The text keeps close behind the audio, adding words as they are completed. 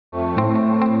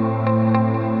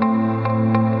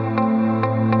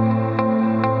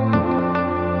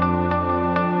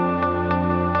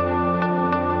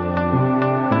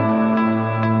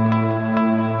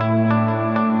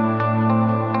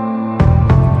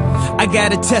I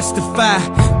gotta testify.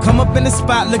 Come up in the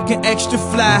spot looking extra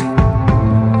fly.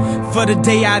 For the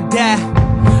day I die,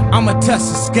 I'ma touch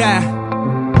the sky.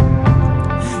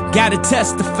 Gotta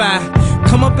testify.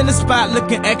 Come up in the spot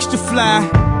looking extra fly.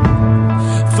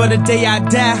 For the day I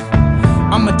die,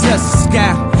 I'ma touch the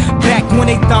sky. Back when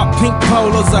they thought pink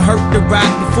polos would hurt the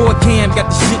ride. Before Cam got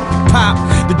the shit pop,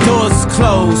 the doors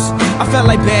closed. I felt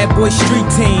like bad boy street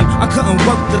team, I couldn't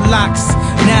work the locks.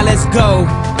 Now let's go,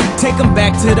 take them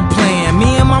back to the plan.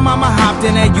 Me and my mama hopped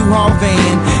in that U-Haul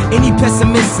van. Any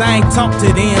pessimists, I ain't talk to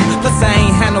them. Plus I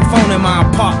ain't had no phone in my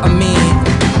apartment.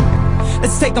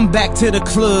 Let's take them back to the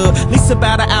club. At least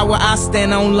about an hour I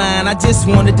stand online. I just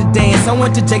wanted to dance. I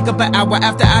went to Jacob an hour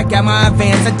after I got my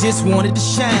advance. I just wanted to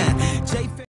shine.